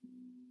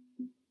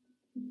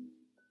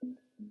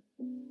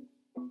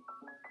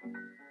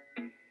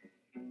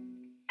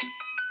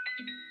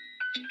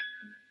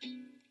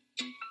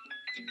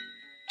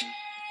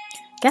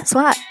Guess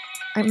what?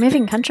 I'm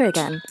moving country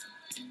again.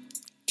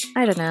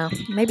 I don't know,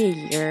 maybe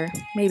a year,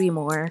 maybe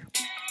more.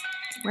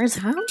 Where's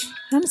home?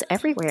 Home's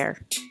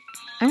everywhere.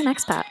 I'm an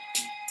expat.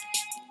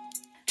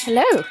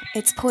 Hello,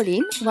 it's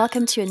Pauline.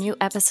 Welcome to a new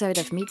episode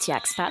of Meet the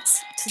Expats.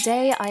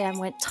 Today I am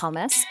with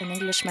Thomas, an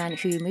Englishman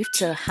who moved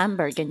to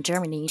Hamburg in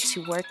Germany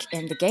to work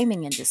in the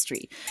gaming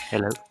industry.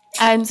 Hello.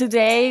 And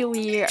today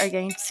we are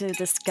going to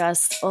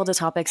discuss all the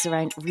topics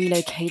around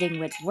relocating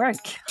with work.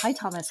 Hi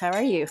Thomas, how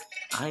are you?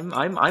 I'm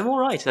all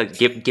right,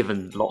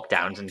 given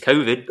lockdowns and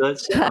COVID,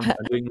 but I'm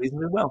doing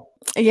reasonably well.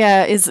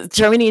 Yeah, is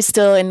Germany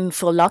still in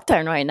full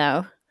lockdown right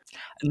now?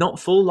 Not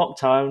full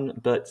lockdown,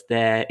 but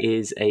there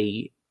is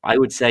I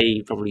would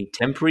say probably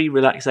temporary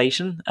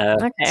relaxation.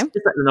 Okay. Just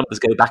let the numbers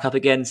go back up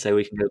again so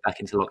we can go back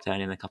into lockdown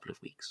in a couple of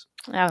weeks.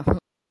 Oh,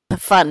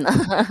 fun.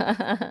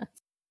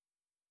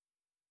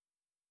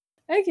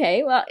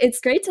 Okay, well, it's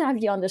great to have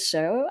you on the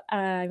show.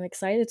 I'm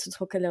excited to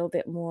talk a little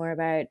bit more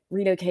about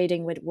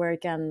relocating with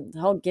work and the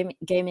whole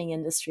gaming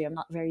industry. I'm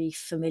not very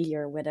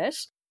familiar with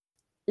it.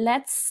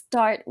 Let's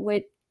start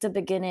with the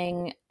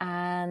beginning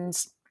and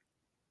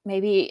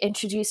maybe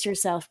introduce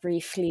yourself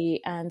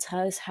briefly and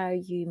tell us how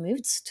you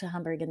moved to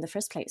Hamburg in the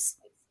first place.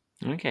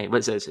 Okay, well,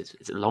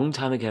 it's a long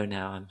time ago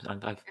now.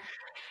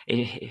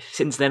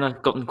 Since then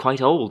I've gotten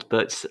quite old,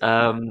 but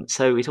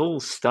so it all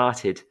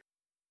started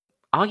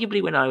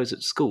arguably when I was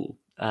at school.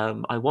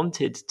 I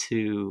wanted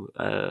to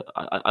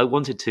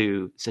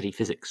study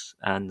physics,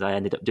 and I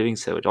ended up doing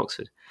so at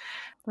Oxford.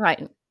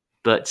 Right.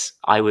 But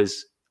I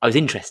was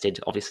interested,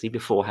 obviously,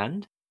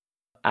 beforehand.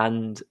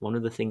 And one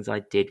of the things I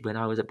did when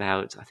I was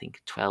about, I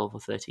think, 12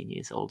 or 13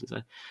 years old is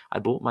I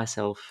bought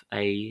myself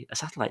a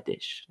satellite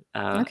dish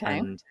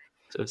and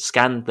sort of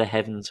scanned the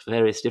heavens for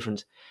various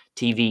different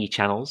TV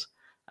channels.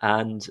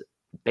 And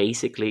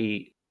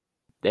basically,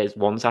 there's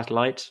one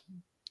satellite,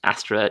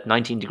 Astra at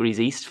 19 degrees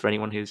east, for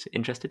anyone who's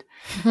interested,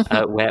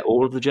 where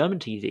all of the German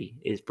TV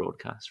is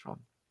broadcast from.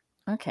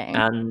 Okay.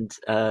 And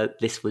it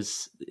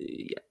was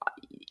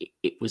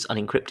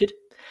unencrypted,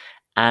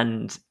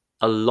 and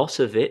a lot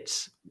of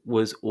it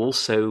was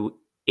also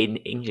in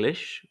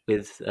English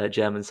with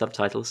German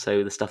subtitles.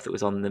 So the stuff that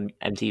was on the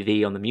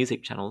MTV, on the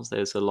music channels,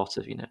 there's a lot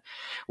of,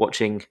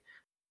 watching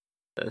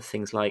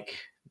things like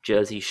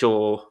Jersey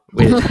Shore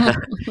with,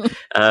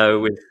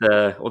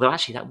 although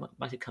actually that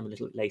might have come a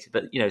little later,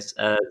 but,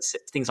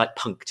 things like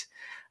Punk'd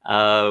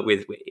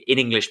with in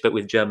English, but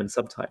with German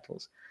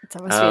subtitles.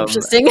 That must be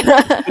interesting.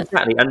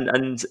 Exactly.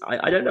 And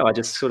I don't know, I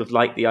just sort of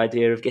like the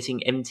idea of getting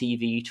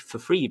MTV for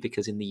free,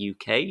 because in the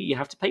UK you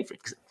have to pay for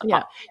it.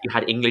 Yeah. You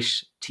had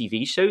English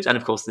TV shows, and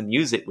of course the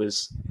music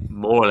was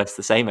more or less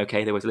the same.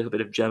 Okay, there was a little bit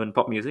of German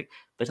pop music,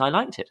 but I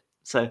liked it.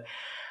 So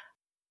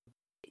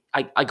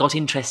I got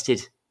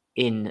interested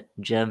in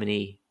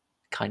Germany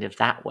kind of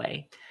that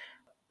way.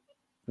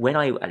 When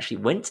I actually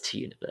went to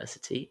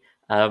university,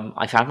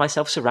 I found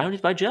myself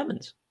surrounded by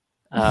Germans.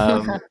 There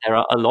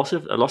are a lot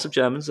of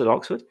Germans at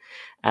Oxford,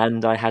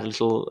 and I had a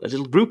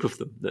little group of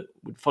them that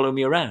would follow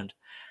me around.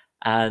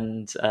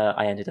 And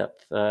I ended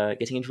up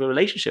getting into a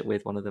relationship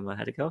with one of them. I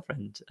had a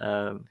girlfriend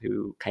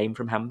who came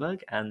from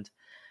Hamburg, and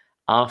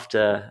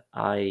after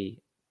I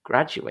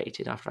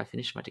graduated, after I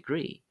finished my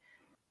degree,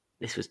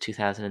 this was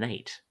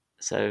 2008.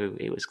 So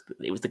it was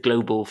the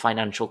global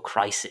financial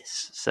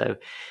crisis. So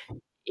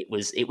it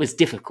was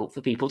difficult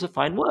for people to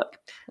find work.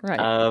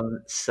 Right.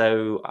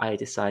 So I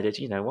decided,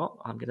 you know what,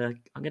 I'm gonna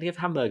give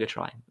Hamburg a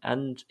try,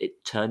 and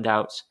it turned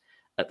out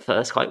at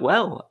first quite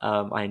well.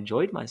 I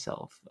enjoyed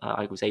myself.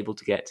 I was able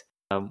to get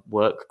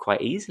work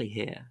quite easily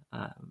here.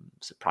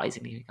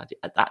 Surprisingly,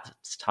 at that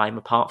time,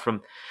 apart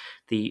from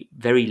the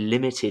very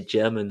limited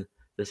German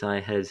that I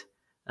had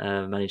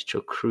managed to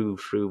accrue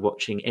through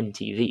watching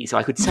MTV, so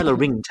I could sell a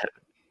ringtone.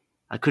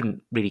 I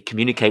couldn't really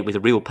communicate with a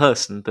real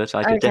person, but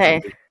I could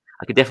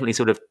definitely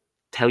sort of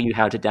tell you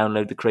how to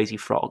download the Crazy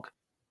Frog.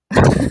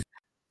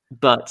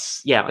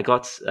 But yeah, I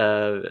got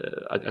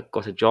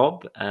a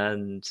job,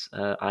 and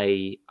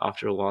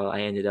after a while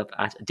I ended up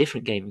at a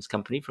different games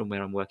company from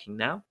where I'm working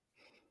now,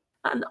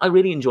 and I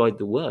really enjoyed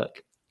the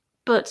work.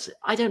 But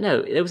I don't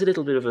know, it was a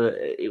little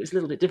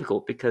bit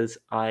difficult because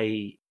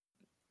I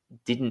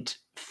didn't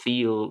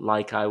feel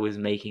like I was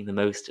making the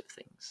most of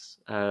things.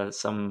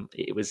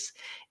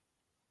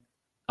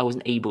 I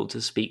wasn't able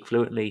to speak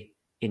fluently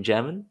in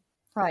German.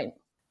 Right.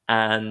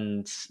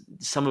 And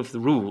some of the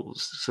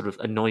rules sort of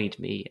annoyed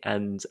me,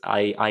 and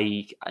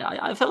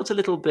I felt a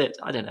little bit,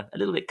 I don't know, a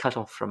little bit cut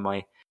off from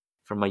my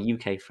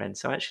UK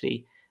friends. So I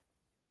actually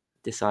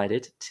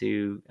decided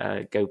to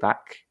go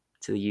back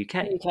to the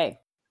UK,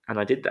 and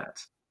I did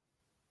that.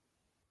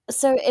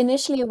 So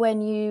initially,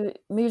 when you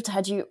moved,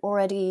 had you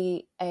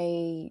already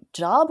a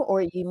job,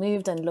 or you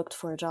moved and looked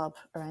for a job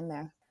around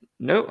there?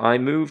 No, I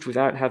moved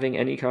without having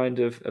any kind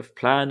of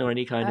plan or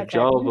any kind of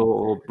job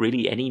or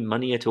really any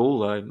money at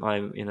all.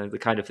 I'm the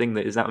kind of thing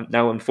that is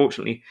now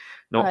unfortunately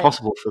not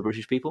possible for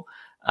British people.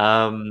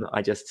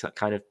 I just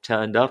kind of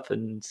turned up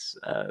and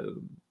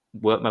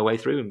worked my way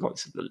through and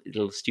got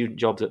little student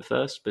jobs at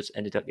first, but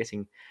ended up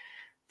getting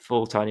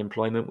full-time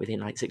employment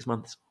within like 6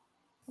 months.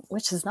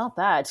 which is not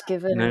bad,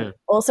 given No.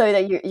 also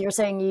that you're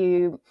saying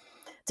you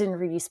didn't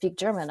really speak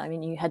German. I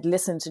mean, you had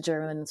listened to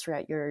German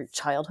throughout your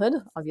childhood,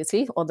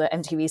 obviously, all the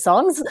MTV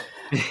songs,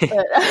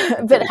 but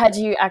but had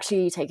you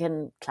actually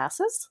taken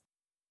classes?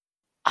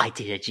 I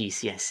did a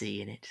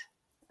GCSE in it.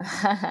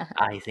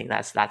 I think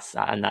that's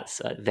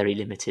very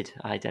limited.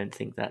 I don't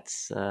think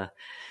that's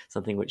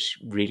something which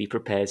really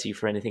prepares you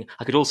for anything.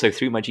 I could also,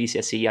 through my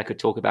GCSE, I could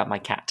talk about my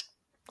cat.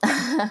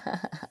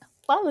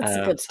 Well, that's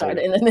a good So start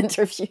in an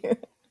interview.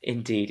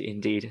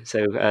 indeed. So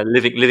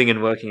living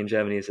and working in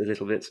Germany is a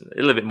little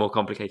bit more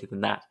complicated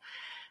than that.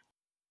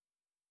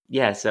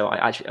 Yeah. So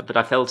but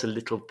I felt a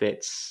little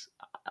bit.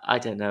 I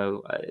don't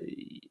know.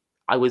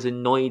 I was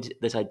annoyed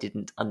that I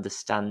didn't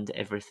understand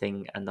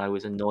everything, and I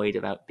was annoyed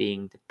about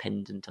being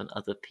dependent on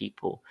other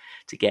people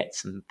to get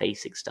some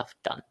basic stuff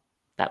done.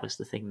 That was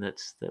the thing that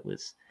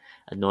was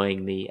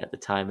annoying me at the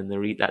time, and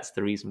that's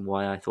the reason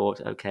why I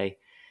thought, okay,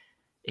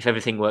 if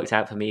everything worked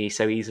out for me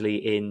so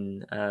easily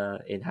in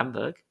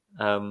Hamburg,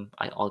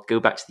 I'll go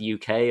back to the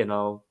UK and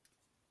I'll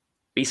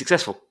be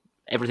successful.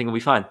 Everything will be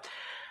fine.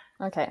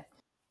 Okay.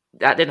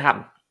 That didn't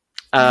happen.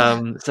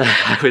 So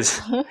I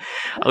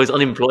was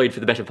unemployed for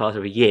the better part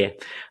of a year,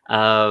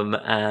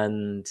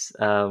 and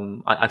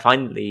I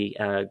finally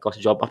got a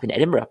job up in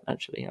Edinburgh.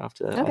 Actually,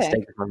 after I Okay.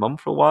 stayed with my mum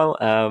for a while,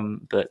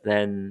 but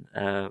then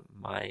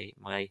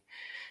my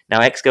now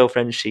ex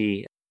girlfriend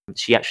she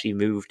actually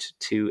moved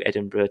to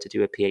Edinburgh to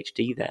do a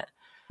PhD there.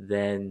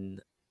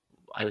 Then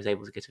I was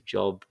able to get a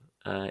job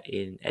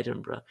in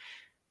Edinburgh,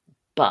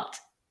 but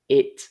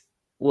it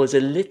was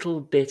a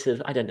little bit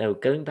of, I don't know,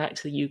 going back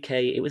to the UK.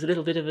 It was a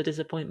little bit of a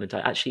disappointment.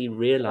 I actually Why was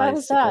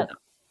realised that that?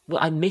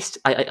 well, I missed.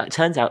 It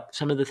turns out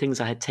some of the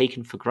things I had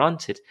taken for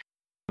granted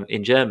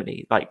in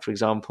Germany, like for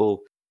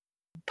example,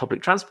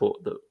 public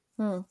transport that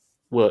Hmm.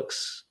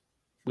 works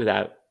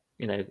without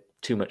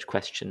too much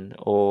question,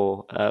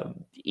 or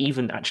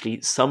even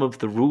actually some of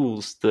the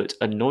rules that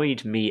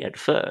annoyed me at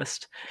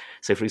first.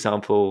 So, for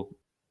example,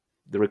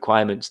 the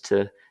requirements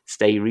to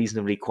stay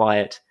reasonably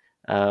quiet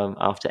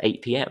after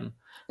 8 p.m.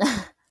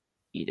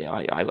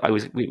 I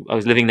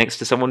was living next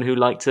to someone who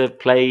liked to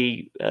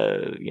play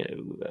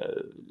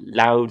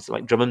loud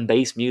like drum and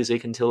bass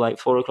music until like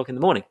 4 o'clock in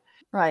the morning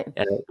Right.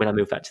 when I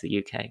moved back to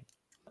the UK,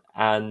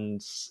 and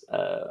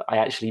I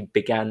actually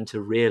began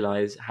to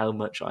realize how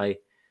much I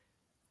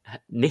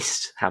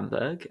missed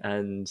Hamburg,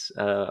 and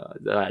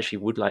that I actually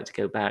would like to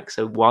go back.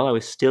 So while I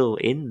was still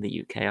in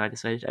the UK, I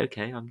decided,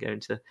 okay, I'm going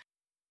to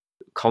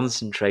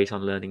concentrate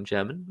on learning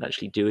German,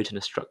 actually do it in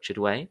a structured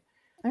way.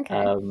 Okay.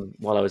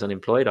 While I was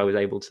unemployed, I was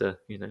able to,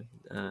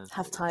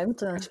 Have time have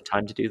to. some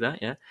time to do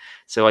that. Yeah.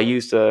 So I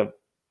used a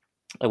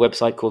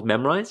website called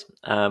Memrise,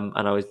 and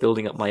I was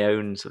building up my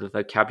own sort of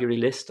vocabulary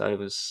list. I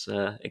was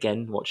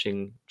again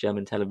watching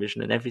German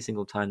television, and every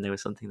single time there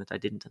was something that I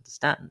didn't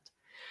understand,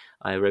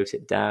 I wrote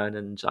it down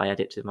and I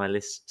added it to my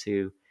list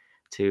to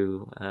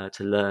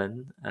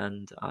learn.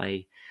 And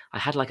I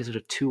had like a sort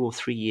of 2 or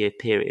 3 year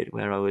period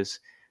where I was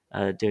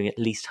doing at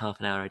least half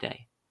an hour a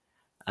day.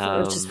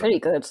 Which is Um, pretty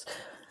good.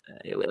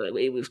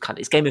 it was kind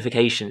of, it's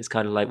gamification. It's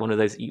kind of like one of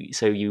those.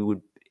 So you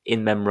would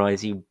in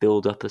Memrise you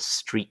build up a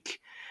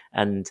streak,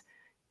 and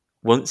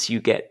once you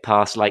get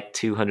past like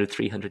 200,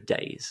 300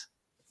 days,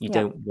 you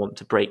Yeah. don't want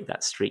to break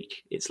that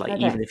streak. It's like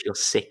Okay. even if you're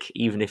sick,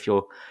 even if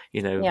you're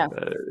Yeah.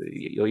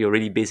 you're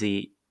really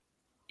busy,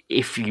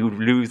 if you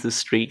lose the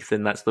streak,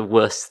 then that's the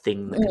worst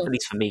thing that can, at Mm.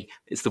 least for me,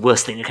 it's the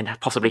worst thing that can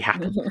possibly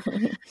happen.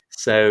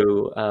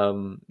 So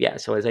yeah,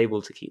 so I was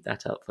able to keep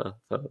that up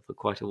for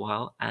quite a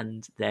while,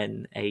 and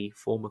then a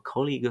former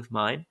colleague of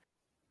mine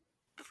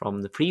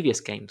from the previous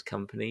games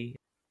company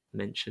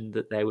mentioned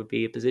that there would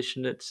be a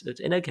position at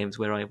InnoGames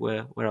where I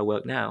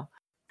work now.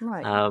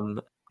 Right.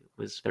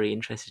 Was very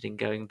interested in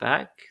going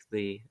back.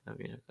 They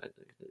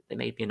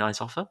made me a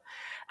nice offer,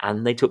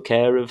 and they took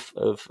care of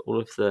all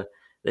of the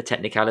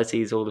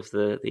technicalities, all of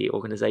the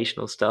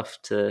organizational stuff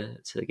to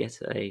get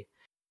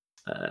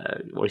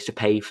or is to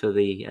pay for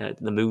the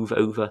move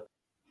over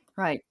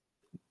Right.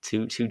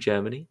 to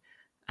Germany.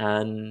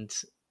 And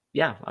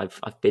yeah,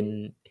 I've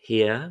been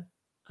here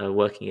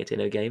working at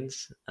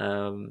InnoGames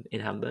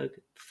in Hamburg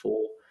for,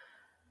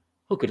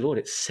 oh good lord,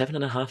 it's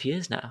 7.5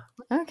 years now.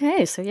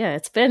 Okay. So yeah,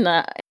 it's been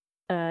a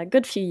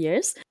good few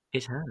years.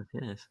 It has,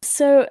 yes.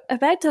 So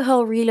about the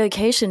whole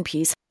relocation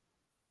piece,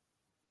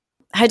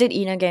 how did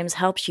Games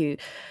help you?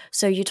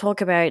 So you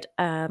talk about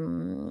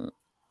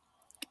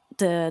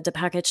the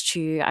package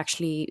to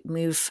actually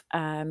move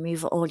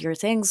all your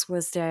things.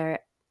 Was there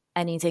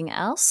anything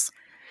else?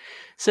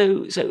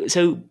 So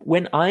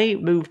when I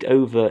moved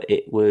over,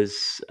 it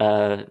was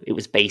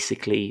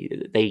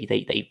basically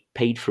they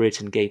paid for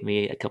it and gave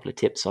me a couple of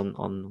tips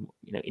on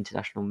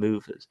international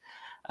movers.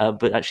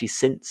 But actually,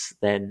 since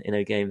then,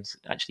 Games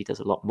actually does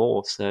a lot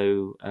more.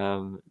 So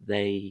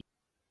they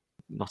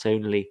not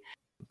only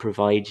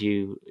provide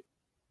you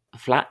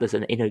flat. There's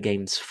an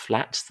InnoGames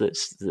flat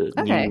that's the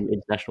Okay. new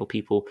international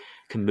people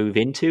can move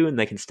into, and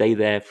they can stay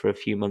there for a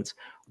few months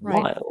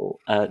Right. while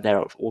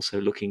they're also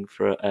looking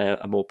for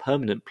a more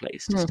permanent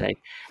place to Hmm. stay.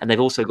 And they've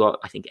also got,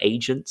 I think,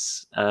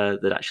 agents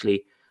that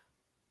actually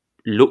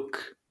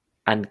look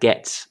and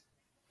get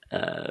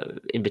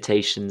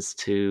invitations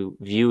to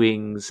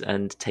viewings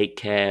and take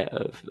care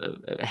of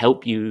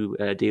help you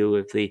deal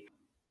with the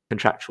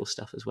contractual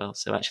stuff as well.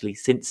 So actually,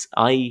 since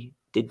I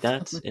did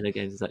that,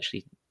 InnoGames is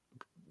actually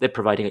they're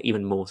providing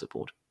even more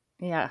support.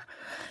 Yeah.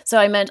 So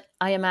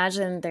I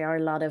imagine there are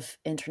a lot of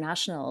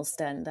internationals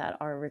then that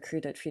are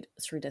recruited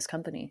through this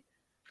company.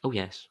 Oh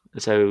yes.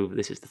 So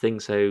this is the thing.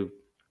 So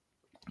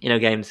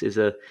Games is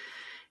a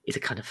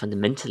kind of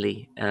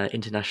fundamentally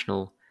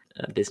international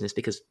business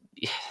because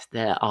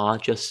there are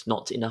just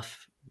not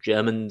enough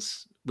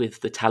Germans with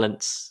the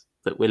talents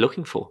that we're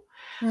looking for.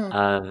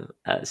 Hmm.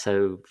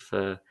 So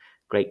for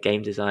great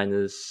game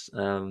designers,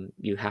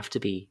 you have to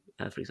be,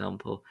 for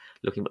example,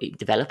 looking at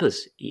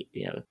developers.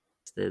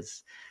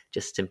 There's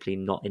just simply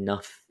not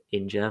enough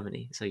in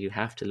Germany, so you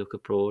have to look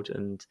abroad,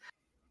 and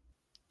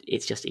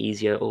it's just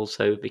easier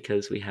also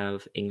because we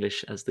have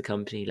English as the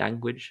company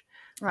language.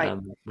 Right.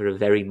 We're a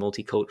very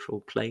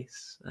multicultural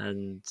place,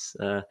 and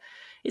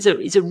it's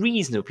a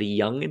reasonably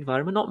young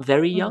environment, not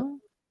very Hmm. young.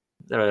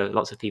 There are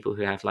lots of people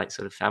who have like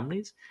sort of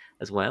families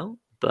as well,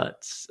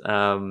 but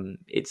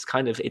it's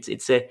kind of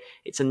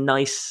it's a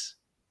nice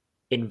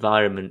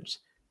environment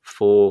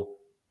for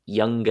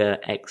younger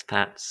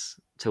expats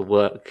to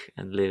work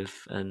and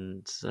live,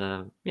 and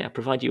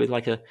provide you with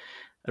like a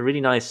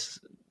really nice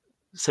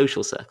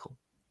social circle.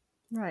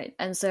 Right.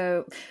 And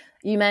so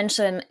you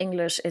mentioned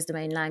English is the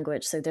main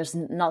language, so there's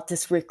not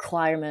this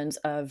requirement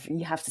of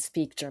you have to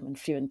speak German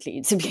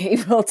fluently to be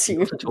able to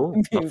Not at all.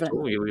 Not move at in.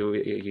 all.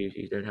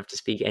 You don't have to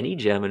speak any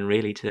German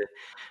really to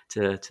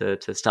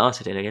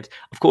start it in games.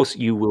 Of course,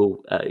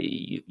 you'll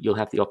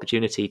have the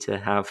opportunity to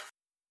have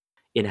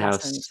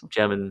Lessons. in-house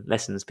German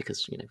lessons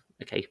because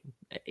okay,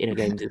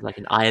 InnoGames is like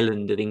an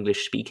island of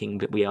English speaking,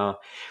 but we are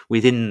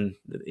in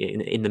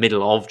the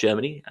middle of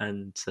Germany,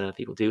 and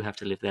people do have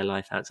to live their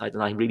life outside.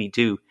 And I really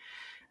do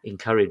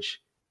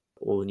encourage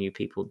all the new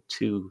people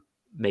to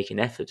make an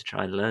effort to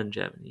try and learn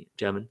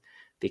German,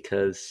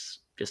 because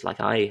just like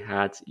I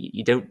had,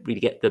 you don't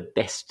really get the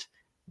best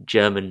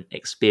German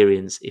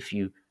experience if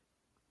you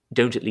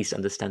don't at least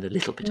understand a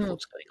little bit of Mm.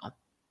 what's going on.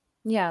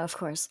 Yeah, of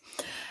course.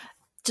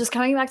 Just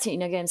coming back to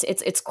InnoGames,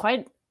 it's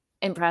quite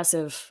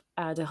impressive.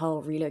 The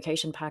whole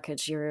relocation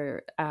package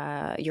you're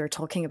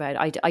talking about.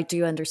 I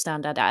do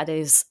understand that that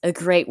is a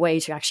great way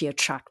to actually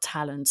attract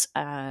talent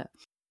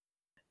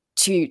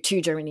to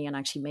Germany and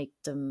actually make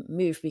them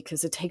move,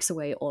 because it takes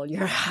away all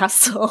your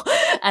hassle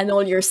and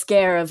all your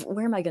scare of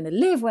where am I going to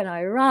live when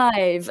I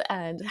arrive,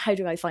 and how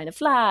do I find a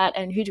flat,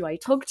 and who do I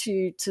talk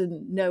to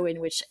know in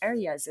which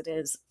areas it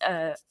is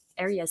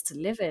areas to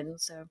live in.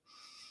 So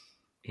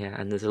Yeah,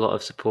 and there's a lot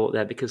of support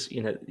there because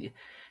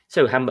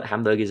so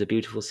Hamburg is a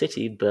beautiful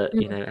city, but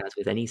mm, as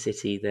with any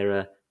city, there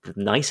are the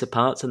nicer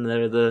parts and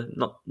there are the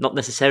not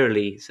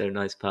necessarily so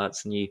nice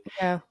parts, and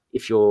yeah,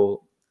 if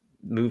you're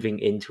moving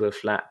into a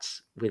flat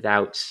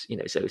without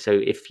so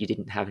if you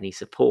didn't have any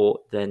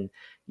support, then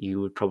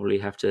you would probably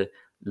have to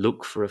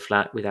look for a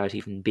flat without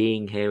even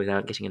being here,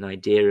 without getting an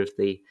idea of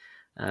the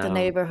the um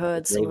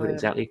neighborhoods neighborhood or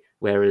exactly.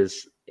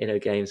 Whereas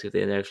games with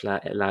the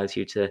flat, it allows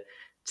you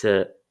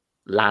to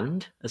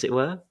land, as it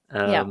were,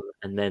 yeah,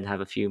 and then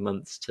have a few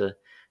months to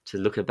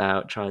look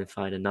about, try and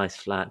find a nice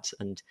flat.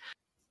 And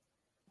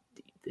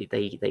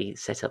they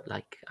set up,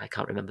 like, I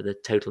can't remember the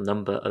total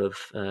number of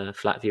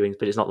flat viewings,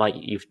 but it's not like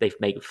they've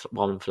made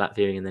one flat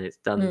viewing and then it's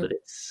done, mm, but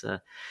it's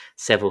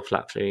several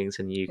flat viewings,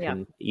 and you yeah,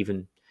 can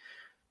even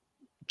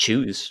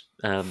choose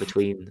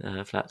between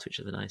flats which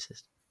are the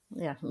nicest.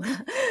 yeah.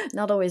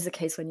 Not always the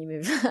case when you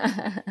move.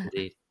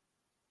 Indeed.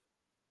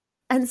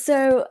 And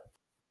so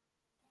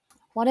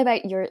what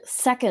about your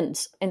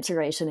second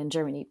integration in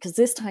Germany? Because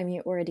this time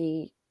you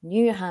already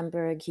knew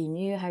Hamburg, you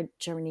knew how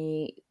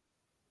Germany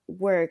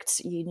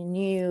worked, you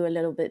knew a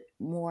little bit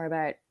more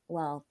about,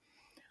 well,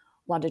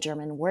 what a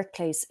German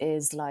workplace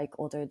is like,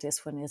 although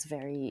this one is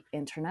very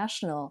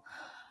international.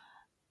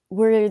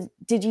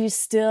 Did you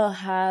still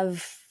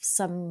have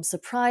some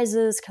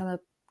surprises, come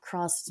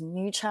across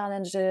new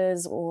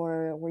challenges,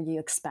 or were you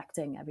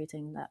expecting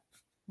everything that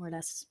more or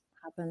less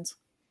happened?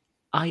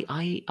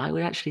 I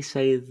would actually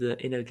say that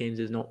InnoGames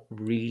is not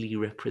really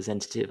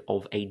representative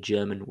of a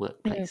German Mm,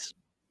 workplace.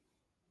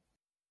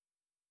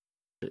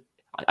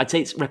 I'd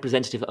say it's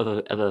representative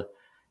of a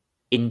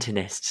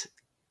internet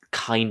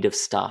kind of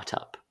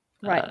startup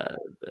right. uh,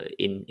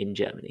 in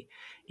Germany,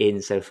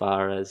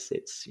 insofar as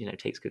it's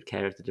takes good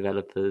care of the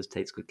developers,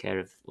 takes good care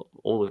of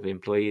all of the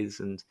employees,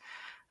 and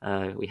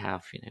we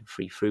have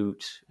free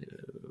fruit,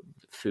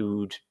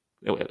 food.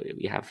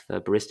 We have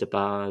barista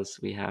bars,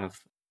 we have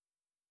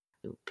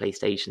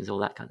PlayStations, all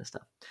that kind of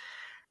stuff.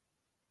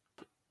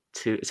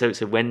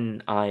 So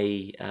when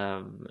I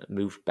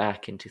moved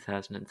back in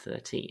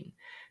 2013,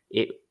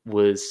 it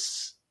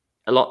was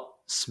a lot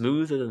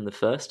smoother than the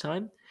first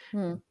time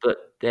Hmm. but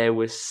there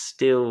was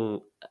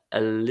still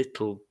a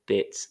little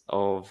bit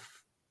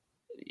of,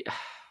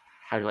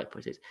 how do I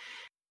put it?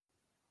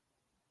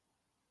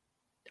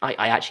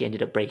 I actually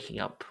ended up breaking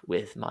up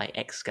with my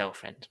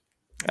ex-girlfriend.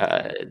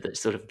 Okay. That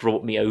sort of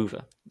brought me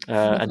over,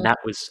 and that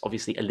was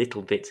obviously a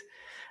little bit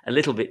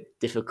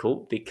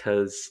difficult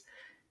because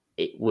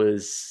it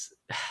was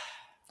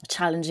A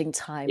challenging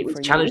time it was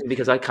for you. challenging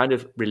because I kind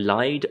of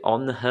relied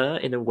on her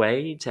in a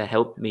way to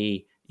help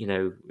me,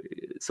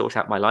 sort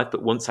out my life.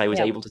 But once I was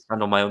Yeah. able to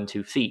stand on my own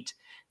 2 feet,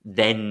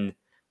 then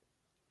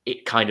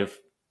it kind of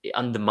it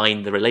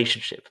undermined the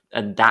relationship,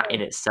 and that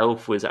in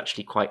itself was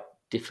actually quite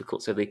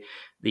difficult. So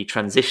the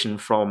transition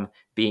from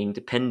being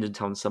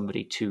dependent on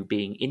somebody to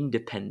being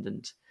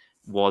independent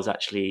was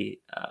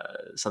actually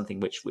something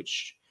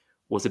which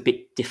was a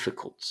bit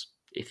difficult,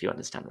 if you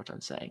understand what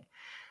I'm saying.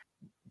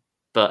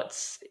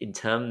 But in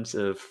terms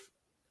of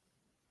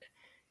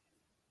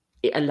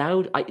it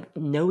allowed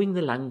knowing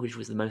the language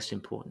was the most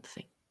important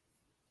thing,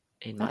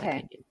 in my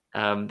Okay.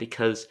 opinion,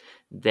 because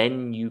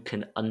then you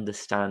can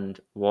understand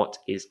what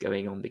is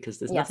going on, because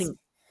there's Yes. nothing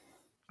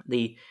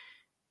the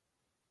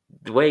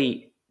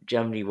way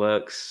Germany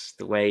works,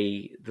 the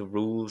way the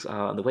rules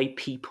are, and the way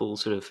people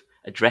sort of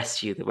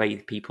address you, the way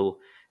people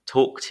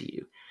talk to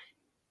you,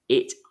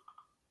 it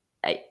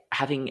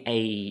having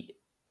a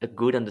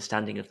good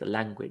understanding of the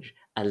language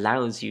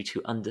allows you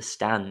to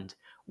understand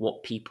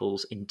what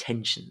people's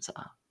intentions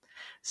are.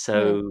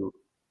 Hmm.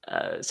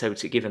 So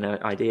to give an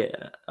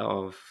idea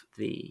of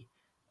the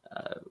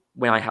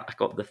when I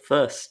got the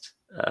first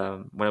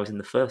when I was in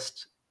the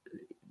first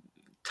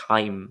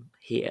time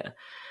here,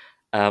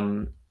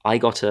 I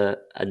got a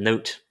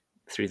note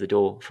through the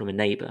door from a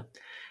neighbor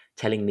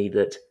telling me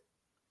that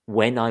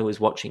when I was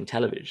watching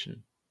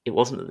television, it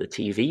wasn't that the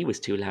TV was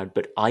too loud,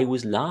 but I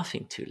was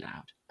laughing too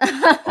loud,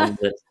 and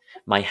that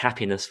my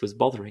happiness was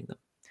bothering them.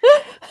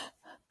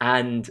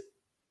 And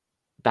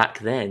back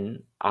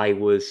then, I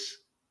was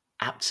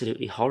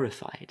absolutely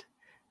horrified,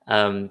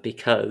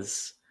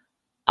 because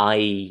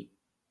I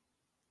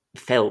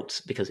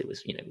felt, because it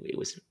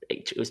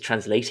was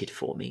translated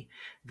for me,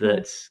 Hmm.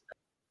 that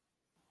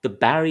the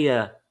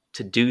barrier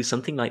to do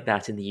something like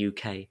that in the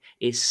UK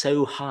is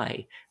so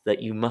high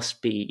that you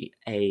must be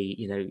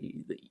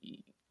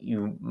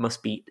you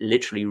must be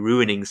literally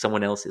ruining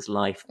someone else's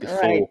life Right.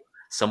 before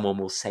someone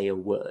will say a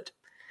word.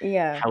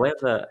 Yeah.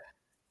 However,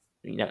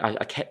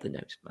 I kept the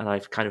note and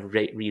I've kind of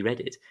reread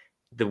it.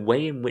 The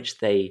way in which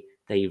they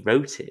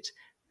wrote it,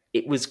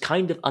 it was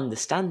kind of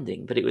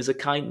understanding, but it was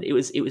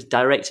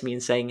directing me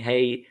and saying,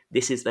 "Hey,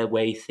 this is the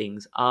way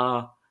things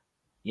are.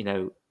 You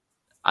know,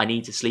 I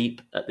need to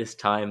sleep at this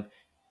time.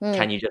 Hmm.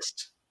 Can you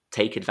just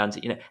take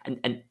advantage?"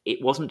 And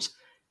it wasn't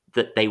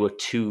that they were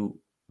too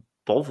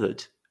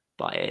bothered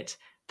by it.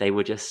 They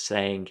were just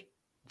saying,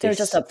 They're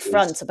just this is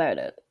upfront about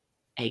it.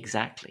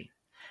 exactly.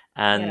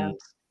 Yeah. And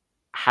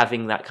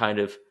having that kind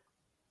of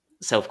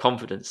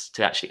self-confidence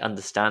to actually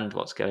understand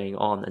what's going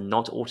on and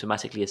not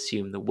automatically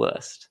assume the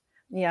worst,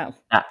 Yeah.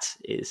 that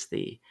is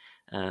the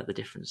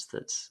difference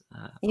that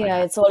I Yeah,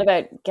 had. it's all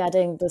about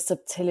getting the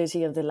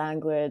subtlety of the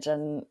language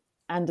and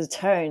the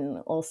tone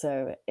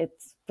also.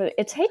 But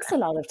it takes a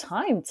lot of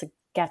time to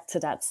get to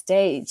that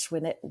stage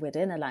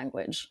within a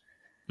language.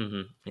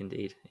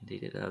 Indeed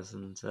it does.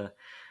 And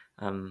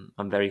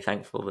I'm very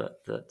thankful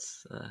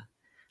that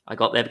I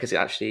got there, because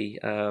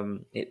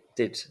it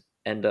did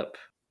end up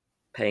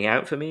paying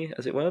out for me,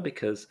 as it were,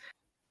 because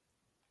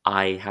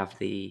I have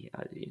the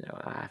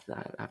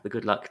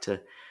good luck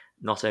to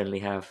not only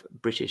have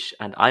British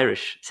and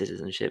Irish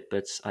citizenship,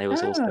 but I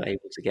was also Oh.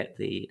 able to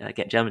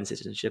get German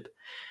citizenship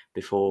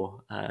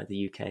before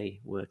the UK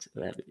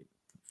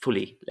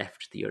fully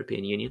left the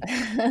European Union.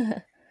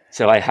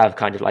 So I have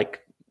kind of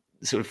like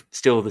sort of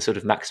still the sort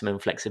of maximum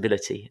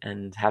flexibility,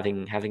 and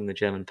having the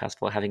German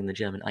passport, having the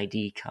German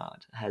ID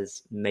card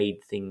has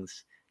made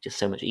things just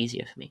so much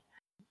easier for me.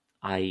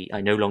 I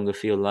no longer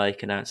feel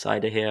like an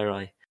outsider here.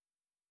 I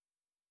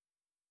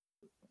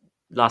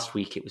Last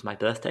week it was my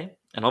birthday,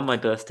 and on my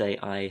birthday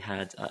I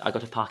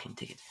got a parking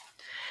ticket,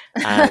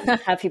 and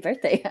Happy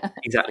birthday.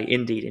 exactly,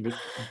 indeed,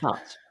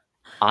 but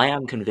I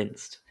am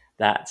convinced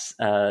that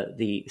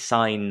the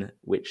sign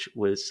which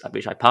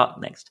I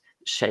parked next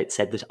said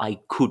that I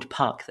could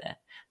park there.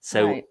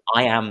 So Right.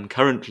 I am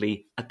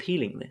currently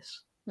appealing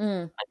this.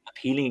 Mm. I'm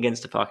appealing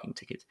against a parking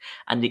ticket,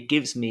 and it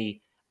gives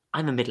me.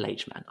 I'm a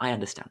middle-aged man. I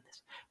understand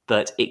this,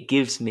 but it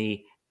gives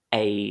me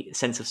a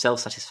sense of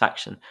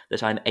self-satisfaction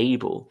that I'm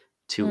able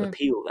to Mm.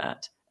 appeal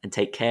that and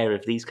take care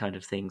of these kind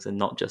of things, and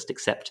not just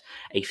accept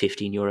a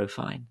 €15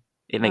 fine.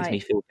 It makes me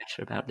Right. feel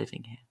better about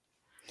living here.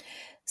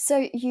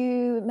 So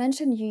you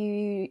mentioned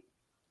you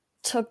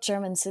took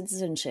German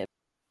citizenship.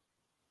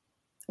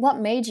 What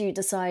made you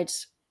decide,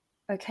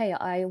 okay,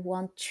 I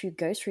want to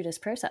go through this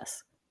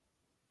process?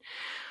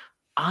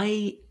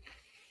 I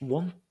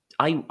want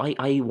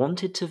I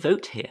wanted to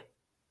vote here.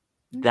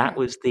 That Okay.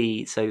 was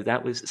the so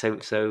that was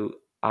so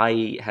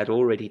I had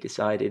already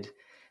decided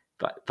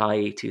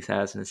by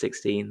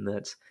 2016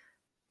 that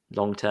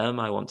long term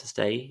I want to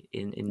stay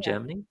in Yeah.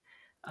 Germany.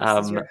 This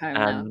is your home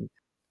And now.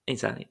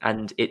 exactly.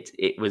 And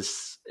it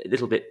was a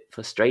little bit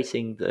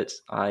frustrating that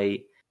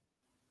I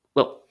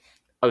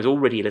was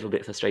already a little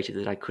bit frustrated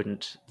that I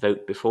couldn't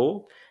vote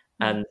before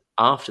and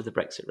after the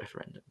Brexit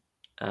referendum,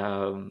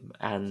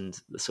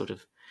 and the sort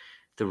of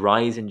the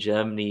rise in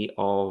Germany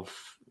of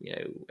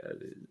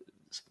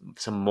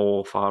some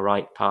more far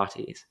right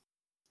parties,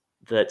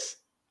 that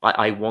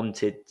I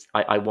wanted.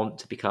 I want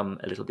to become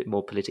a little bit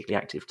more politically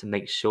active to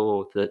make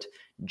sure that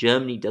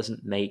Germany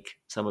doesn't make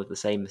some of the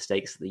same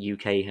mistakes that the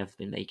UK have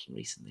been making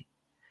recently,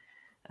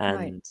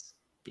 Right. and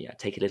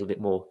take a little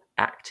bit more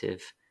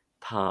active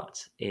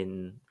part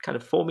in kind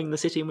of forming the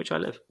city in which I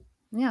live.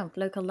 Yeah,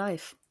 local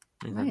life.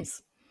 Exactly.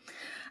 Nice.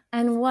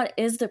 And what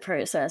is the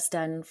process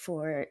then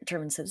for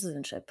German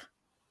citizenship?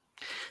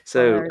 What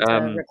So,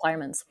 are the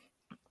requirements?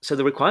 so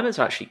the requirements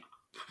are actually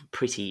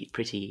pretty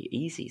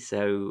easy.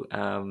 So,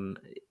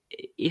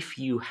 if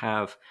you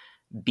have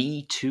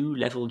B2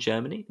 level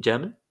German,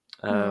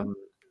 Hmm.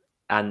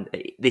 and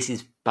this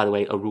is, by the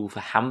way, a rule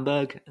for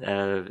Hamburg.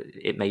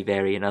 It may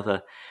vary in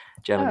other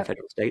German Oh,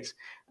 federal states,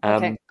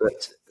 okay.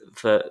 but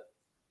for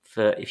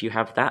if you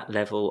have that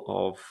level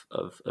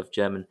of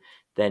German,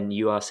 then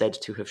you are said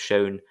to have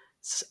shown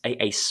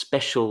a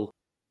special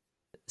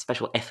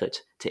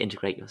effort to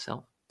integrate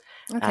yourself,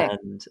 Okay.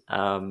 and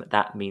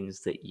that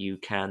means that you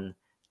can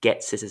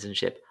get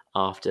citizenship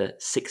after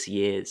 6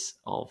 years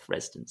of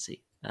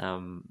residency.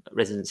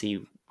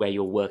 Residency where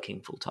you're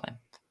working full time.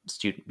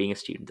 Being a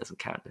student doesn't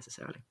count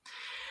necessarily,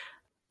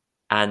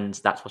 and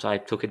that's what I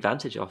took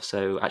advantage of.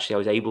 So actually, I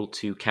was able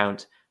to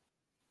count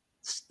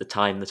the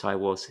time that I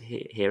was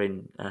here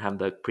in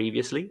Hamburg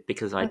previously,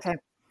 because I'd Okay.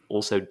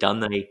 also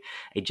done a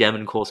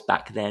German course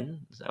back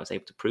then, so I was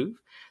able to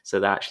prove. So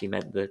that actually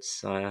meant that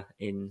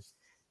in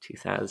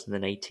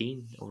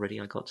 2018 already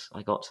I got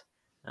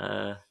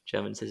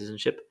German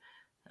citizenship,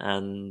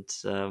 and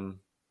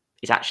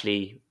it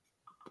actually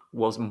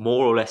was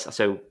more or less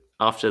so.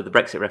 After the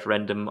Brexit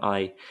referendum,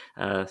 I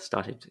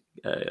started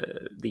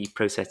the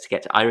process to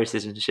get Irish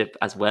citizenship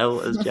as well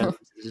as German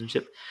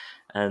citizenship,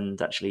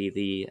 and actually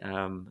the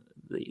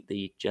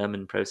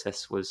German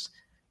process was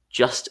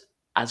just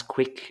as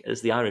quick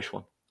as the Irish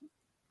one.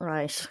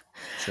 Right.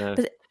 So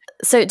But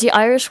so the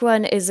Irish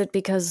one, is it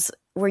because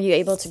were you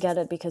able to get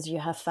it because you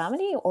have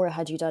family, or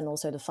had you done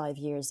also the 5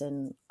 years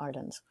in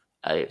Ireland?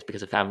 it's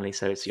because of family.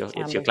 So it's your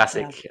Family, yeah.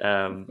 classic.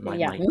 My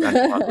grandfather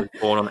Yeah. was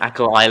born on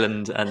Achill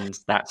Island, and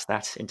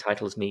that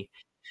entitles me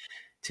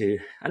to.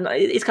 And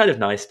it's kind of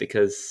nice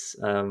because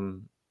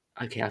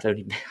okay, I've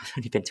only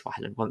been to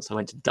Ireland once. I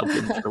went to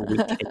Dublin for a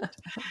weekend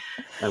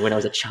when I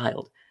was a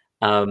child.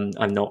 I'm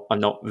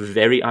not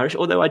very Irish,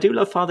 although I do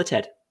love Father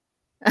Ted.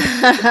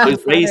 I was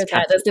Father raised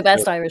Ted is Catholic. the So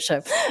best Irish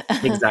show.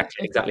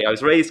 exactly. I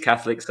was raised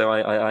Catholic, so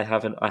I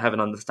have an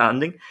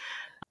understanding.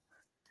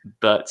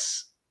 But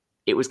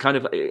it was kind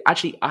of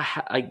actually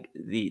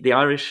the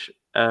Irish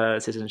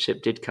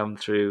citizenship did come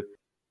through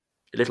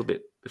a little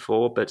bit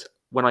before, but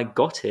when I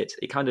got it,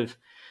 it kind of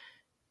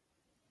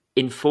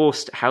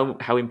enforced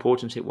how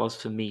important it was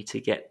for me to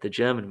get the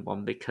German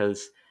one,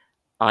 because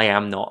I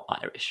am not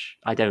Irish.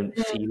 I don't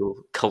feel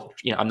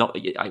I'm not.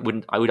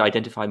 I would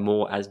identify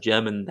more as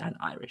German than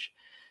Irish.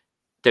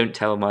 Don't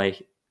tell my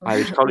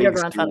Irish Your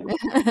colleagues. grandfather.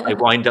 I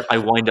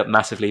wind up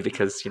massively,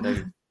 because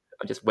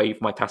I just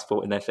wave my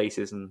passport in their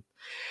faces, and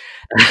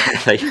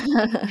they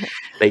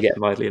they get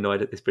mildly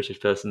annoyed at this British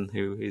person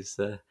who is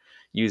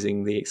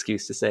using the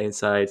excuse to stay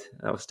inside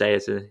or stay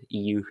as an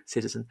EU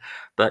citizen.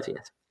 But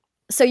yes.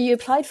 So you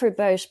applied for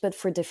both, but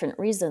for different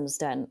reasons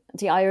then.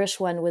 The Irish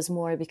one was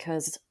more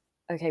because,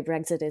 okay,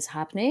 Brexit is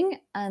happening,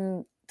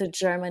 and the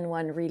German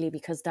one really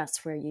because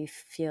that's where you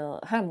feel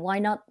home. Why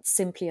not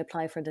simply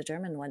apply for the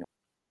German one?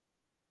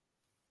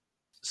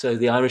 So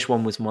the Irish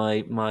one was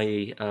my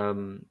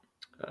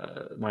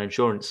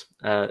insurance,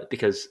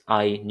 because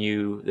I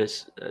knew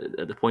that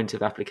at the point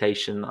of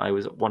application I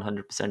was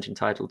 100%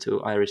 entitled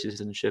to Irish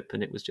citizenship,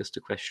 and it was just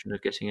a question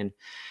of getting an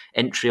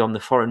entry on the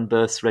foreign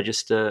births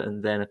register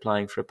and then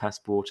applying for a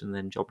passport, and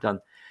then job done.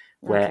 Okay.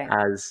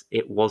 Whereas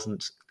it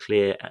wasn't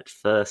clear at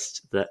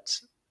first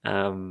that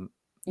You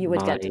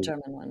would my get the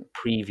German one.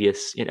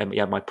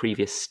 my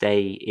previous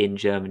stay in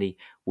Germany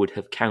would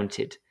have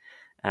counted,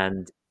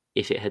 and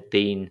if it had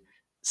been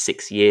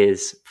 6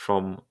 years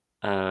from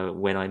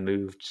when I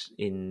moved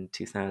in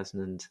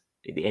 2000,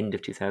 at the end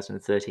of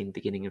 2013,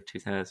 beginning of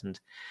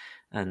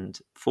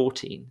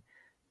 2014,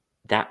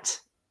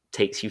 that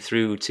takes you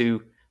through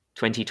to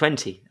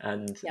 2020,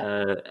 and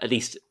Yeah. at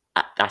least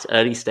at that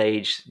early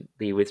stage,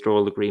 the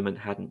withdrawal agreement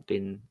hadn't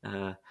been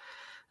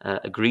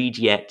agreed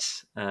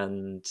yet,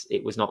 and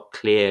it was not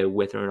clear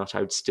whether or not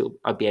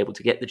I'd be able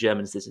to get the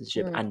German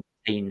citizenship Mm. and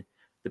retain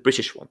the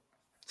British one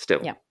still.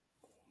 Yeah.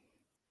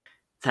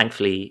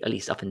 Thankfully, at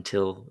least up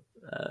until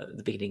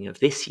the beginning of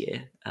this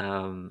year,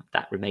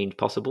 that remained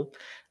possible.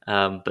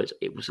 But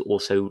it was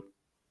also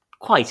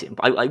quite.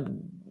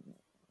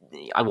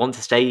 I want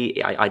to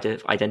stay. I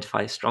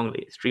identify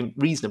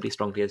reasonably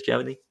strongly as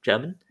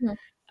German, Mm.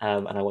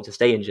 and I want to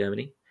stay in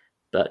Germany.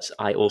 But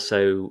I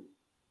also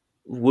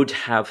would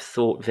have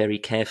thought very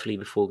carefully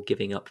before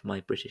giving up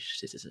my British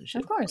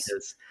citizenship, Of course.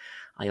 because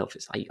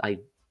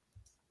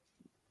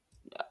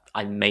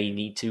I may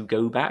need to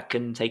go back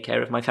and take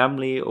care of my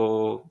family,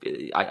 or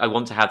I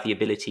want to have the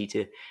ability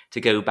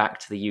to go back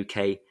to the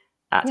UK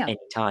at Yeah. any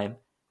time.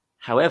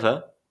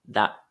 However,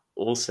 that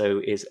also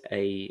is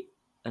an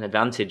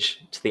advantage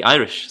to the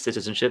Irish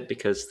citizenship,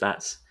 because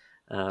that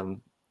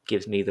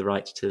gives me the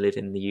right to live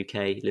in the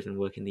UK, live and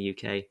work in the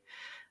UK,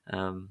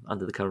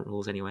 under the current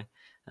rules anyway.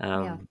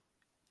 Yeah.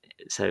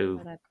 So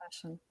Without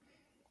question.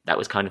 that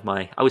was kind of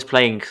I was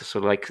playing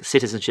sort of like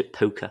citizenship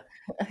poker.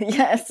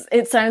 Yes,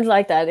 it sounds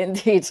like that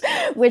indeed.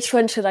 Which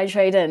one should I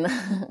trade in?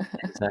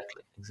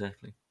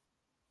 Exactly.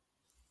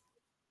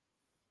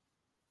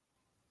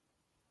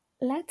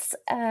 Let's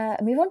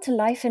move on to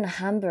life in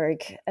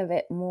Hamburg a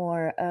bit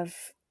more.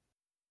 Of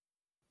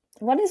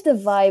what is the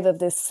vibe of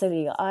this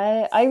city?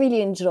 I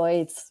really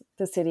enjoyed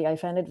the city. I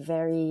found it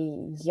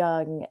very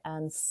young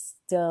and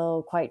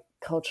still quite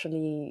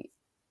culturally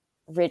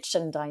rich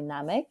and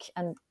dynamic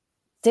and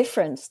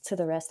different to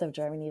the rest of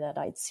Germany that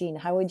I'd seen.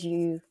 How would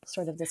you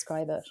sort of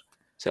describe it?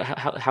 So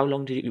how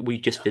long were you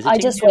just I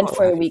visiting just there, went or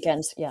for a have you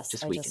weekend. Yes,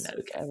 just I weekend? just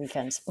Okay. a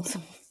weekend.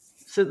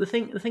 So the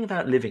thing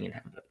about living in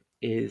Hamburg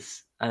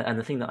is, and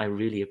the thing that I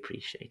really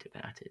appreciate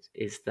about it,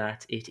 is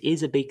that it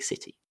is a big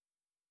city.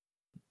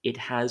 It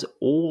has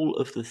all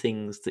of the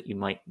things that you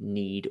might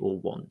need or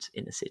want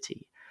in a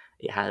city.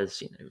 It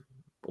has,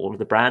 all of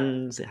the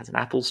brands. It has an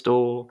Apple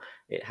store.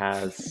 It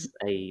has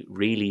a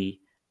really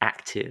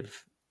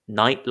active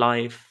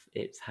nightlife.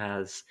 It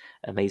has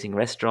amazing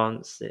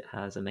restaurants. It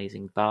has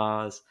amazing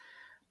bars.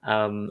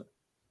 Um,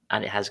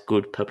 and it has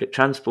good public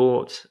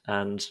transport,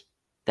 and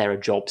there are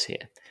jobs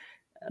here.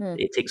 Hmm,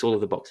 It ticks all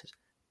of the boxes.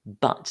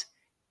 But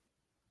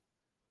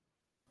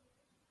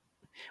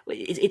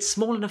it's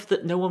small enough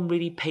that no one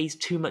really pays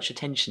too much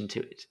attention to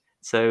it.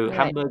 So right.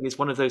 Hamburg is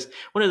one of those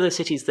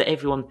cities that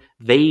everyone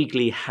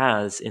vaguely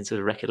has in sort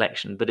of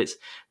recollection, but it's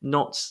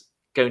not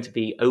going to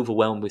be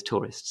overwhelmed with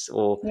tourists,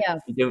 or Yeah.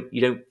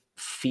 you don't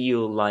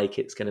feel like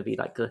it's going to be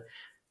like the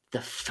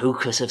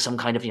focus of some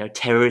kind of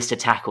terrorist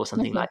attack or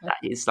something like that.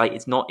 It's like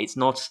it's not,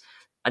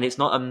 and it's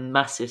not a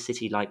massive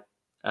city like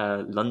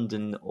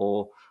London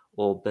or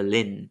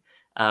Berlin.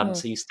 Hmm,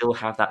 So you still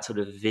have that sort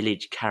of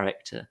village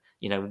character.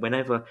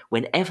 Whenever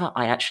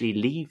I actually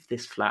leave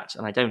this flat,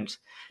 and I don't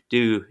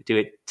do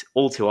it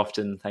all too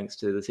often, thanks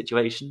to the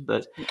situation,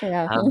 but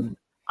yeah.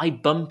 I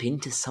bump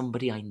into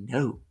somebody I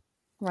know.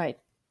 Right.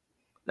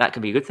 That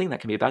can be a good thing, that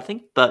can be a bad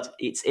thing, but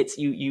it's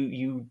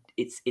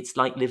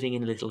like living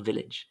in a little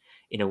village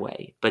in a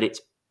way, but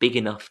it's big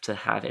enough to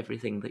have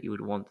everything that you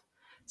would want.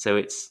 So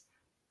it's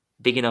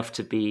big enough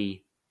to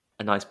be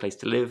a nice place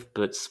to live,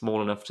 but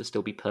small enough to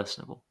still be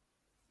personable.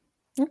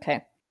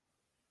 Okay.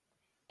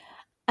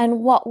 And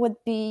what would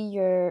be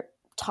your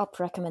top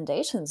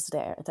recommendations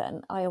there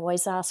then? I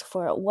always ask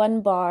for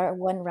one bar,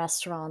 one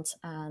restaurant,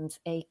 and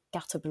a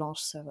carte blanche,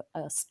 so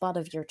a spot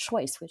of your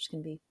choice, which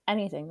can be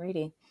anything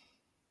really.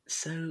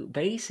 So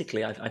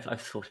basically,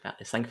 I've thought about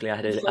this. Thankfully, I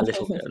had a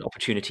little bit of an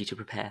opportunity to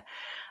prepare.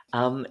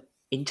 Um,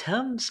 in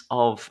terms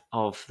of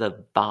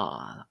the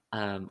bar,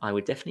 I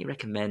would definitely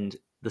recommend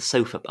the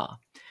Sofa Bar.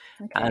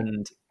 Okay.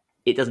 And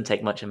it doesn't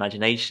take much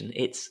imagination.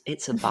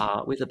 It's a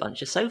bar with a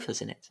bunch of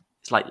sofas in it.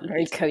 It's like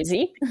Very it's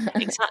cozy.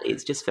 exactly.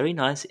 It's just very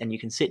nice, and you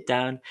can sit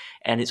down.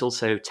 And it's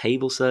also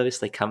table service.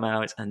 They come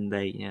out and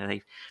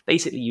they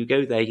basically, you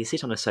go there, you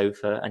sit on a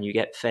sofa, and you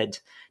get fed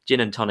gin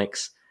and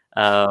tonics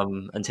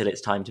until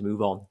it's time to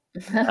move on.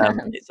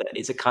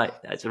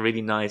 It's a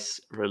really nice,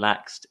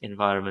 relaxed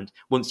environment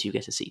once you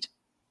get a seat.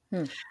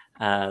 Hmm.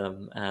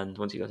 And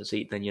once you got a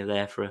seat, then you're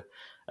there for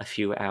a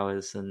few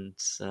hours, and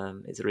it's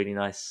a really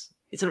nice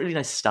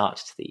start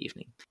to the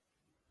evening.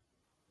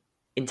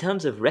 In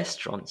terms of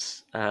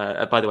restaurants,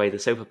 by the way, the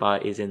Sofa Bar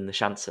is in the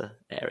Schanze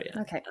area.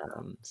 Okay.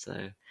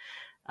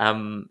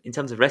 In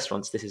terms of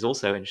restaurants, this is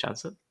also in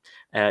Schanze.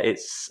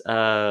 It's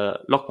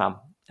Lokmam.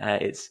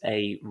 It's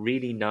a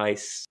really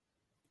nice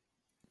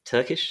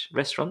Turkish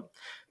restaurant,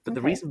 but the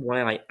Okay. reason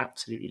why I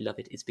absolutely love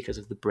it is because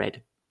of the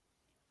bread.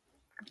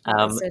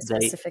 What is so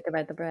They specific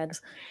about the bread?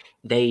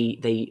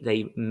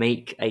 they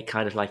make a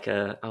kind of like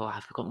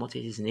I've forgotten what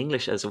it is in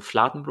English, as a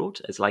fladenbrot.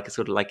 It's like a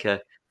sort of like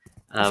a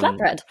A um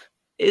flatbread.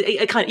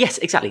 a kind of, yes,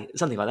 exactly,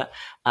 something like that.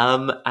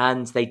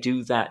 And they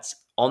do that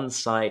on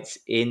site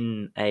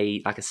in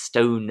a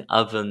stone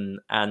oven,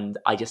 and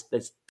I guess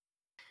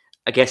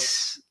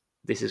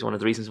this is one of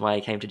the reasons why I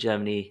came to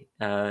Germany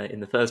in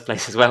the first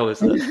place as well, is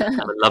that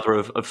I'm a lover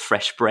of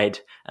fresh bread,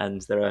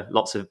 and there are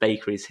lots of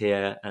bakeries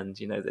here, and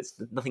there's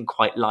nothing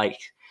quite like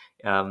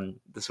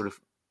the sort of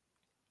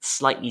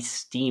slightly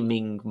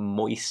steaming,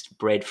 moist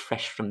bread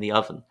fresh from the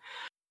oven.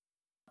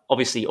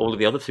 Obviously, all of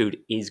the other food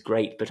is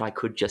great, but I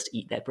could just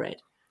eat their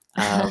bread,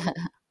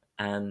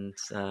 and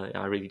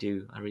I really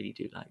do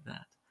like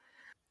that.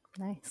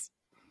 Nice.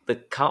 The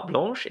carte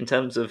blanche in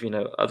terms of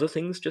other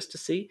things just to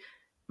see.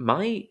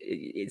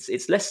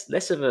 It's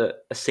less of a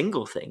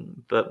single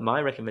thing, but my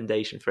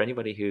recommendation for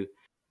anybody who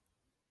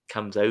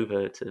comes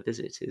over to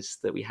visit is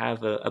that we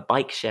have a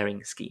bike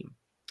sharing scheme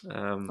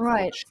called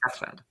Right.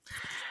 Stadtrad.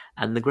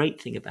 And the great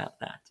thing about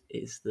that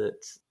is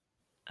that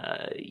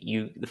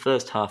the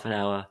first half an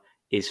hour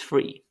is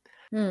free.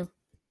 Mm.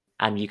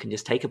 And you can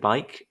just take a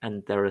bike,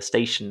 and there are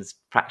stations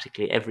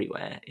practically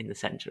everywhere in the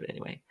center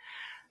anyway.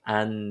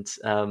 And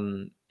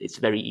it's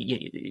very,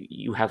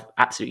 you have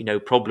absolutely no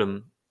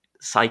problem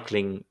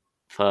cycling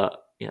for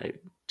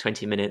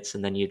 20 minutes,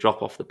 and then you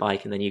drop off the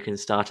bike, and then you can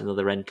start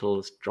another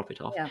rental, drop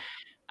it off, Yeah.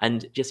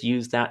 and just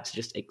use that to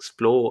just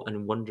explore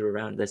and wander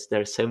around.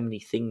 There are so many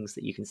things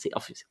that you can see,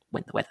 obviously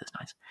when the weather's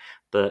nice,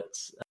 but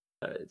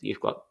you've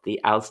got the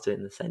Alster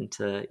in the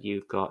center,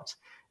 you've got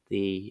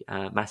the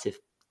massive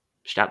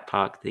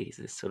Stadtpark, the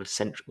sort of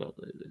central,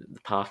 the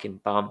park in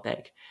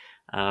Barmbek.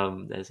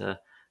 There's a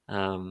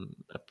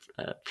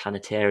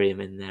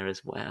planetarium in there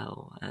as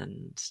well,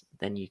 and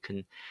then you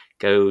can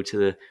go to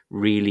the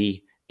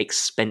really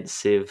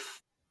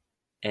expensive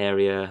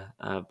area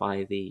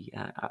by the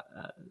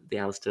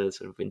Alster,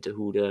 sort of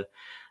Winterhude.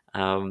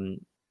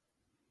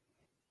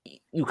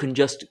 You can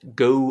just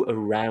go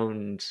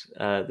around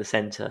the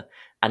center,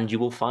 and you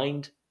will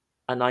find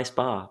a nice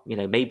bar.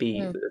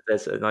 Maybe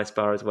there's a nice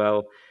bar as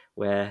well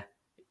where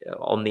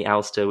on the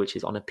Alster, which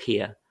is on a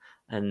pier,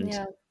 and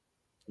Yeah.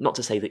 not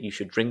to say that you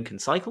should drink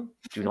and cycle.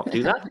 Do not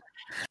do that.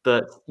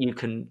 But you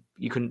can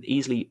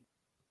easily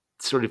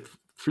sort of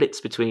flits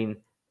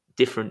between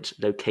different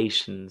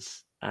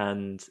locations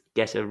and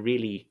get a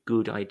really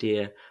good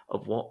idea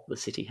of what the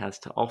city has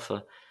to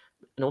offer,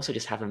 and also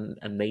just have an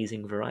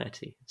amazing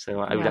variety. So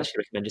I would Yeah. actually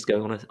recommend just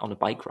going on a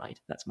bike ride.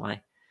 That's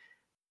my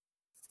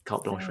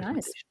carte blanche Very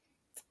nice. recommendation.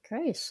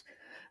 Great.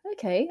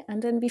 Okay.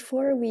 And then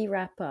before we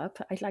wrap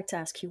up, I'd like to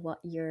ask you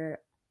what your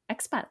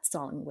expat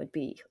song would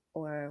be,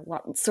 or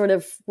what sort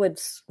of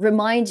would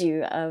remind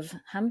you of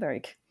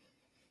Hamburg.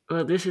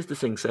 Well, this is the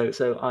thing. So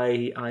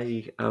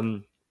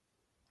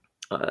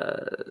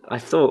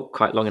I've thought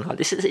quite long and hard.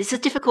 It's a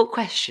difficult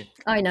question.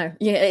 I know.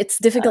 Yeah, it's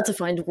difficult to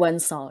find one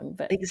song,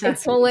 but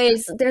Exactly.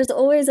 there's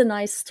always a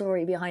nice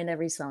story behind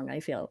every song, I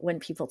feel, when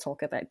people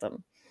talk about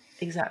them.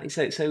 Exactly.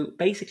 So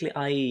basically,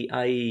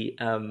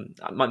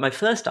 my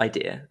first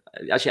idea.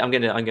 Actually, I'm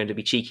going to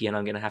be cheeky, and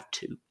I'm going to have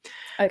two.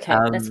 Okay,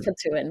 let's put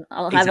two in.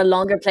 I'll have Exactly. a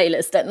longer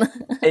playlist then.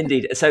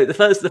 Indeed. So the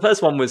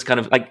first one was kind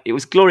of like, it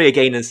was Gloria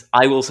Gaynor's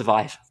 "I Will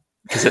Survive,"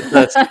 because at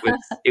first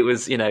it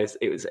was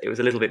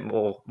a little bit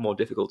more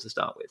difficult to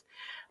start with,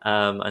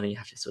 and you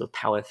have to sort of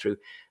power through.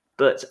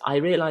 But I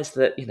realised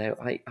that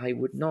I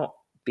would not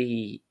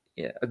be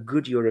a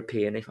good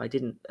European if I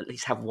didn't at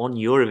least have one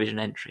Eurovision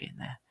entry in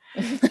there.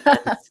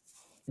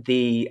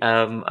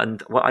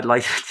 And what I'd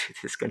like to do,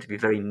 this is going to be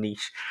very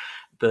niche,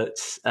 but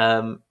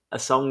a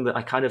song that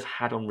I kind of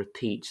had on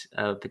repeat,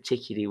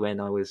 particularly when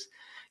I was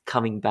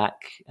coming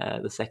back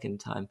the second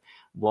time,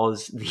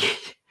 was the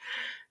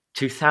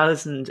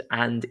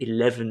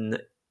 2011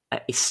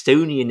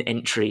 Estonian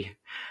entry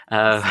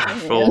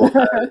for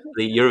the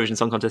Eurovision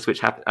Song Contest,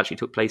 which actually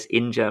took place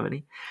in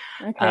Germany.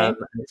 Okay. And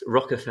it's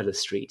Rockefeller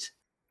Street.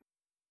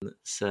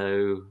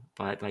 So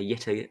by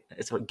Jette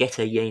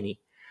Jeni.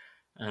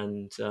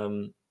 And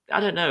I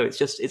don't know.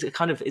 It's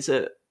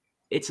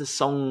a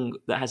song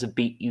that has a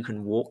beat you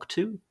can walk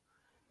to.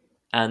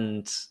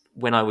 And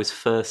when I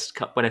first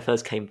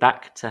came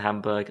back to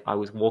Hamburg, I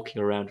was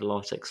walking around a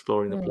lot,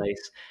 exploring the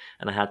place,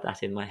 and I had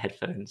that in my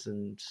headphones,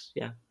 and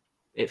yeah,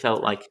 it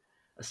felt like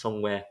a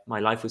song where my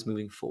life was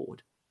moving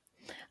forward.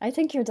 I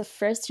think you're the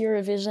first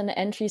Eurovision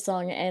entry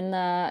song in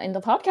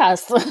the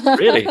podcast.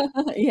 Really?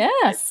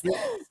 Yes.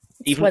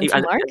 Even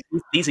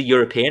these are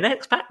European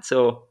expats,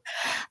 or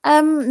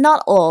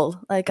not all.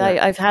 Like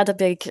yeah. I've had a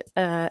big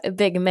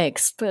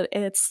mix, but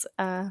it's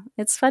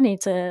funny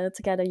to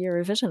get a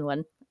Eurovision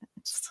one.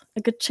 It's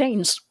a good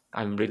change.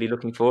 I'm really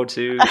looking forward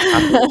to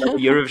having a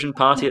Eurovision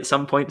party at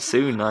some point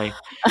soon. I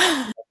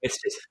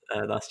missed it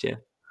last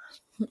year.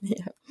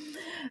 Yeah.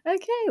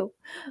 Okay.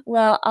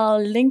 Well, I'll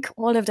link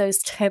all of those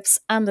tips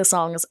and the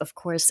songs, of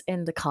course,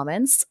 in the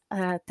comments.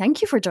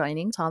 Thank you for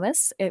joining,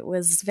 Thomas. It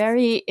was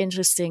very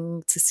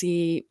interesting to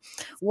see,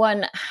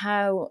 one,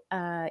 how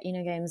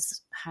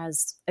Games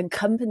has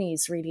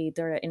accompanies really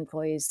their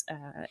employees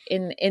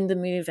in the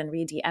move and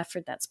really the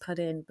effort that's put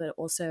in, but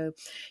also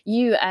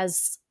you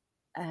as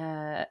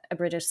a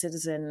British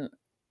citizen,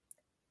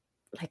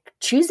 like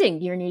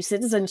choosing your new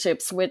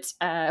citizenships with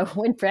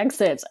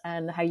Brexit,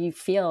 and how you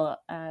feel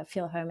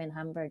home in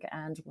Hamburg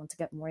and want to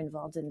get more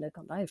involved in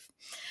local life.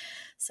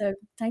 So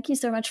thank you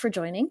so much for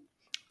joining.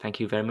 Thank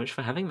you very much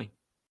for having me.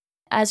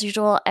 As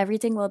usual,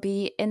 everything will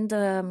be in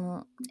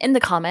the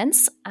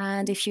comments.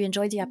 And if you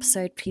enjoyed the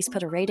episode, please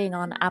put a rating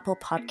on Apple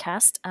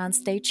Podcast and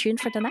stay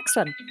tuned for the next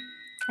one.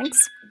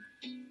 Thanks.